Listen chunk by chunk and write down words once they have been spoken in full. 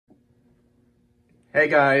Hey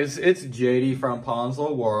guys, it's JD from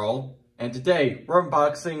Ponsel World, and today we're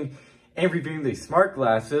unboxing and reviewing the smart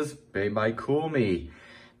glasses made by CoolMe.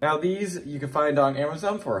 Now these you can find on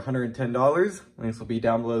Amazon for $110. Links will be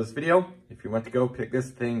down below this video if you want to go pick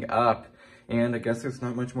this thing up. And I guess there's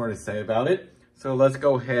not much more to say about it, so let's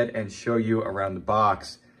go ahead and show you around the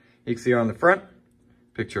box. You can see on the front,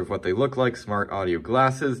 picture of what they look like: smart audio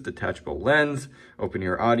glasses, detachable lens, open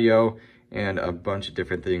ear audio, and a bunch of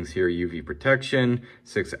different things here. UV protection,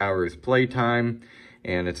 6 hours playtime,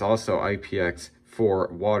 and it's also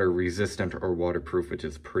IPX4 water resistant or waterproof, which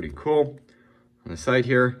is pretty cool. On the side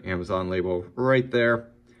here, Amazon label right there,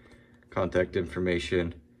 contact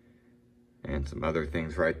information, and some other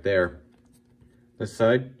things right there. This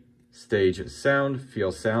side, StageSound,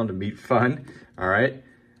 feel sound, meet fun. All right,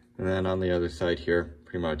 and then on the other side here,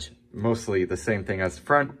 pretty much mostly the same thing as the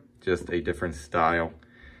front, just a different style.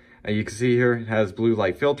 You can see here it has blue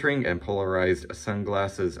light filtering and polarized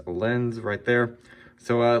sunglasses lens right there.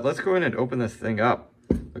 So let's go ahead and open this thing up.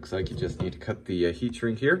 Looks like you just need to cut the heat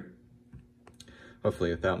shrink here,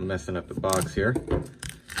 hopefully without messing up the box here.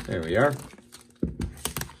 There we are.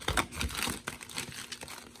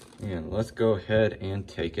 And let's go ahead and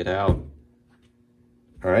take it out.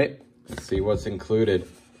 All right, let's see what's included.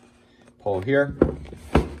 Pull here.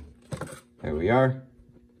 There we are.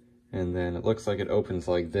 And then it looks like it opens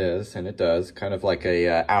like this, and it does, kind of like a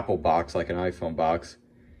Apple box, like an iPhone box.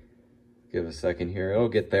 Give it a second here, it'll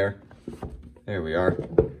get there. There we are.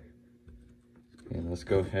 And let's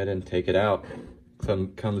go ahead and take it out.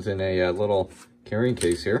 Comes in a little carrying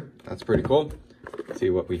case here. That's pretty cool. Let's see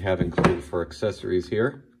what we have included for accessories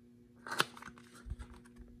here.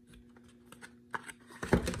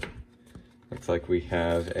 Looks like we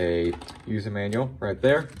have a user manual right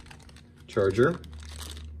there, charger.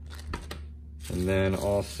 And then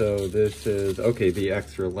also this is, okay, the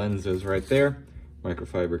extra lenses right there.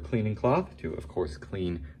 Microfiber cleaning cloth to, of course,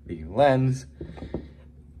 clean the lens.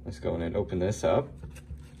 Let's go in and open this up.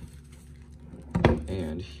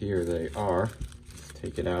 And here they are. Let's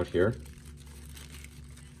take it out here.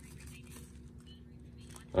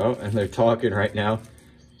 Oh, and they're talking right now.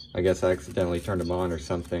 I guess I accidentally turned them on or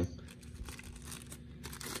something.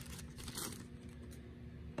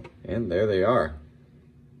 And there they are.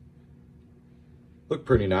 Look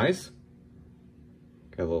pretty nice.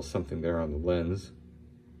 Got a little something there on the lens.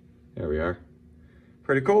 There we are.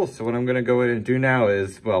 Pretty cool. So what I'm gonna go in and do now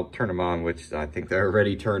is, well, turn them on, which I think they're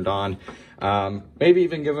already turned on. Maybe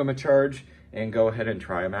even give them a charge and go ahead and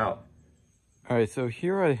try them out. All right, so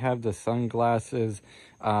here I have the sunglasses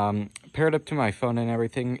paired up to my phone and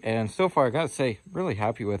everything. And so far, I gotta say, really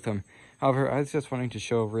happy with them. However, I was just wanting to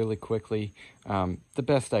show really quickly, the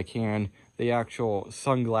best I can, the actual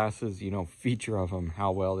sunglasses, feature of them,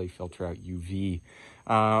 how well they filter out UV.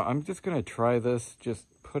 I'm just going to try this, just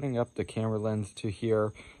putting up the camera lens to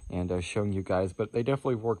here and showing you guys, but they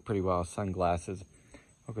definitely work pretty well, sunglasses.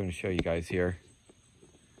 I'm going to show you guys here.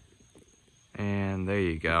 And there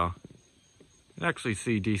you go. You can actually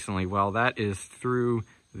see decently well. That is through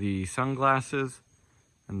the sunglasses,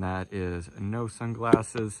 and that is no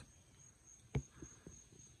sunglasses.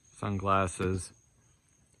 Sunglasses,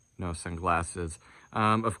 no sunglasses.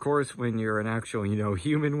 Of course, when you're an actual,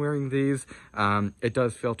 human wearing these, it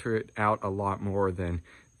does filter it out a lot more than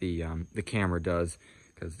the camera does,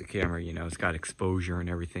 because the camera, it's got exposure and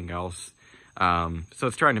everything else. So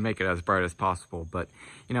it's trying to make it as bright as possible. But,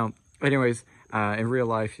 anyways, in real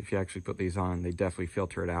life, if you actually put these on, they definitely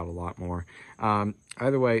filter it out a lot more.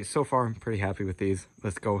 Either way, so far, I'm pretty happy with these.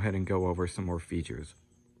 Let's go ahead and go over some more features.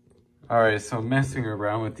 All right, so messing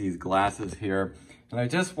around with these glasses here, and I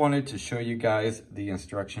just wanted to show you guys the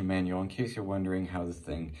instruction manual in case you're wondering how this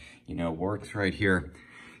thing, works right here.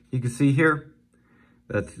 You can see here,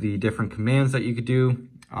 that's the different commands that you could do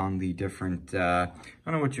on the different, I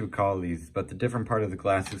don't know what you would call these, but the different part of the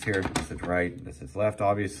glasses here. This is right, this is left,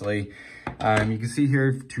 obviously. You can see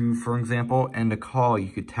here, for example, end a call, you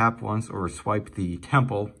could tap once or swipe the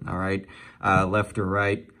temple, all right, left or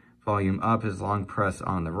right. Volume up is long press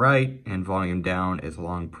on the right, and volume down is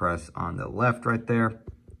long press on the left right there.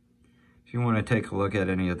 If you want to take a look at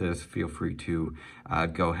any of this, feel free to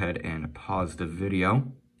go ahead and pause the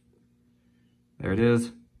video. There it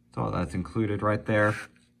is. So that's included right there.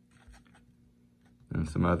 And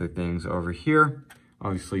some other things over here.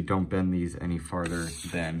 Obviously, don't bend these any farther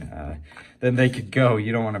than they could go.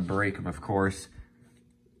 You don't want to break them, of course.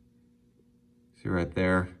 See right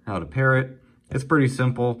there how to pair it. It's pretty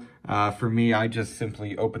simple. For me, I just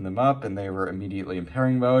simply opened them up and they were immediately in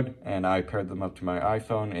pairing mode, and I paired them up to my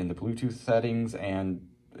iPhone in the Bluetooth settings, and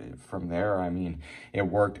from there, I mean, it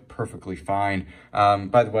worked perfectly fine.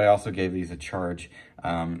 By the way, I also gave these a charge.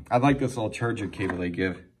 I like this little charger cable they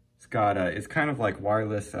give. It's got, it's kind of like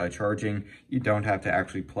wireless charging. You don't have to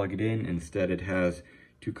actually plug it in. Instead, it has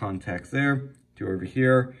 2 contacts there, 2 over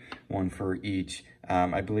here, 1 for each.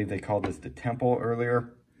 I believe they called this the temple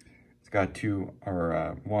earlier. It's got 2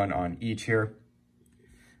 or 1 on each here.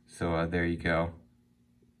 So there you go.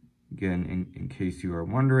 Again, in case you are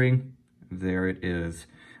wondering, there it is.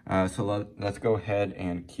 So let's go ahead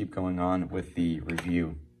and keep going on with the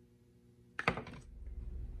review.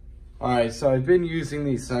 All right, so I've been using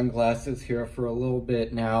these sunglasses here for a little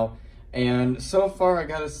bit now, and so far I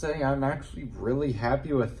gotta say I'm actually really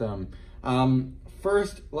happy with them.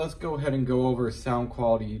 First, let's go ahead and go over sound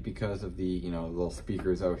quality because of the, you know, little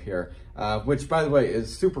speakers out here, which by the way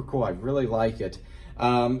is super cool. I really like it.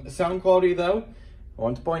 Sound quality though, I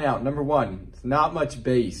want to point out, number 1, it's not much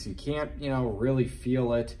bass. You can't, you know, really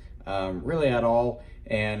feel it really at all.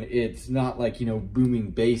 And it's not like, you know, booming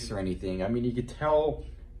bass or anything. I mean, you could tell,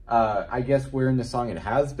 I guess where in the song it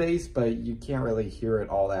has bass, but you can't really hear it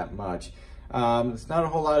all that much. It's not a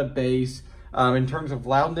whole lot of bass. In terms of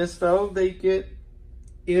loudness though, they get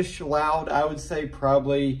ish loud. I would say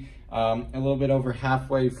probably a little bit over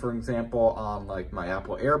halfway. For example, on like my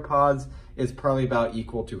Apple AirPods, is probably about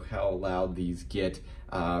equal to how loud these get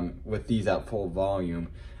with these at full volume.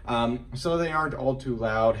 So they aren't all too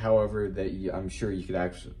loud. However, I'm sure you could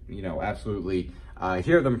actually, you know, absolutely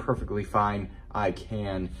hear them perfectly fine. I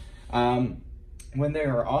can. When they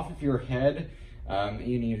are off of your head,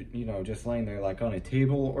 you know, just laying there like on a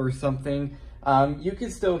table or something, you can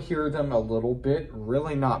still hear them a little bit,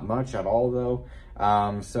 really not much at all though.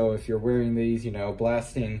 So if you're wearing these, you know,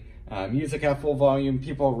 blasting music at full volume,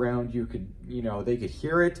 people around you could, you know, they could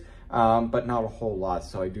hear it, but not a whole lot.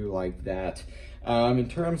 So I do like that. In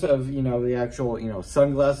terms of, you know, the actual, you know,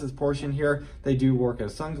 sunglasses portion here, they do work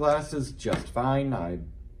as sunglasses just fine. I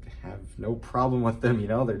have no problem with them, you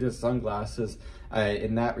know, they're just sunglasses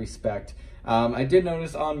in that respect. I did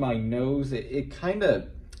notice on my nose, it kind of,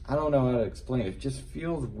 I don't know how to explain it. It just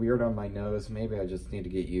feels weird on my nose. Maybe I just need to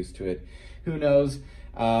get used to it. Who knows?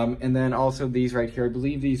 And then also these right here, I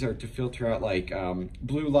believe these are to filter out like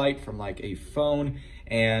blue light from like a phone.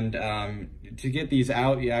 And to get these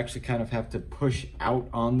out, you actually kind of have to push out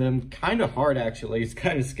on them. Kind of hard actually, it's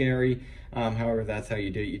kind of scary. However, that's how you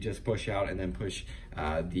do it. You just push out and then push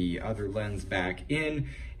the other lens back in.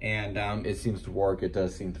 And it seems to work. It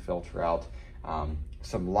does seem to filter out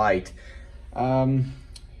some light.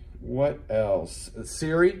 What else?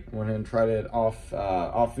 Siri, I went ahead and tried it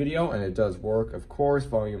off video, and it does work, of course.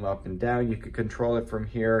 Volume up and down, you can control it from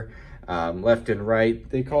here, left and right.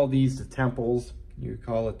 They call these the temples. You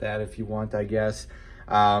call it that if you want, I guess.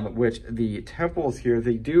 Which the temples here,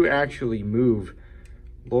 they do actually move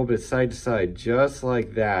a little bit side to side, just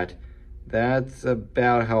like that. That's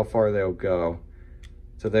about how far they'll go.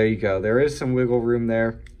 So there you go. There is some wiggle room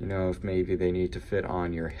there. You know, if maybe they need to fit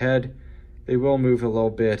on your head. They will move a little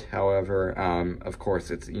bit, however, of course,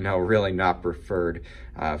 it's, you know, really not preferred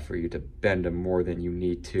for you to bend them more than you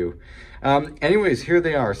need to. Anyways, here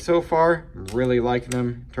they are. So far, I'm really liking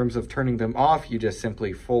them. In terms of turning them off, you just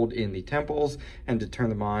simply fold in the temples, and to turn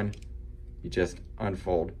them on, you just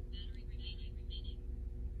unfold.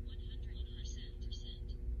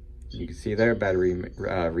 You can see there, battery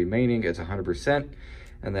remaining is 100%,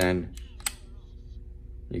 and then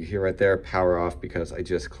you can hear right there, power off, because I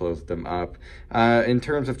just closed them up. In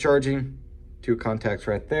terms of charging, 2 contacts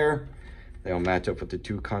right there. They'll match up with the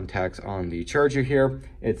 2 contacts on the charger here.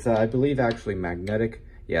 It's, I believe, actually magnetic.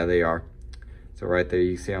 Yeah, they are. So right there,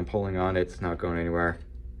 you see I'm pulling on it. It's not going anywhere.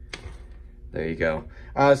 There you go.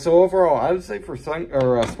 So overall, I would say for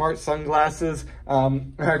smart sunglasses,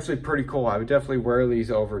 they're actually pretty cool. I would definitely wear these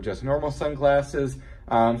over just normal sunglasses.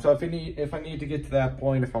 So if I need to get to that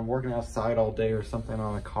point, if I'm working outside all day or something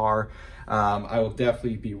on a car, I will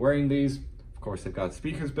definitely be wearing these. Of course, they've got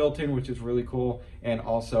speakers built in, which is really cool. And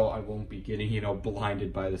also I won't be getting, you know,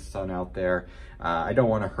 blinded by the sun out there. I don't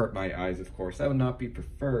want to hurt my eyes, of course. That would not be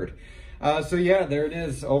preferred. So yeah, there it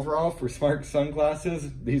is. Overall, for smart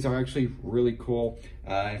sunglasses, these are actually really cool.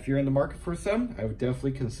 If you're in the market for some, I would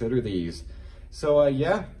definitely consider these. So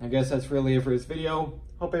yeah, I guess that's really it for this video.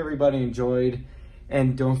 Hope everybody enjoyed.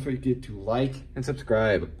 And don't forget to like and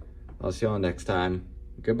subscribe. I'll see y'all next time.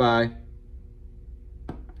 Goodbye.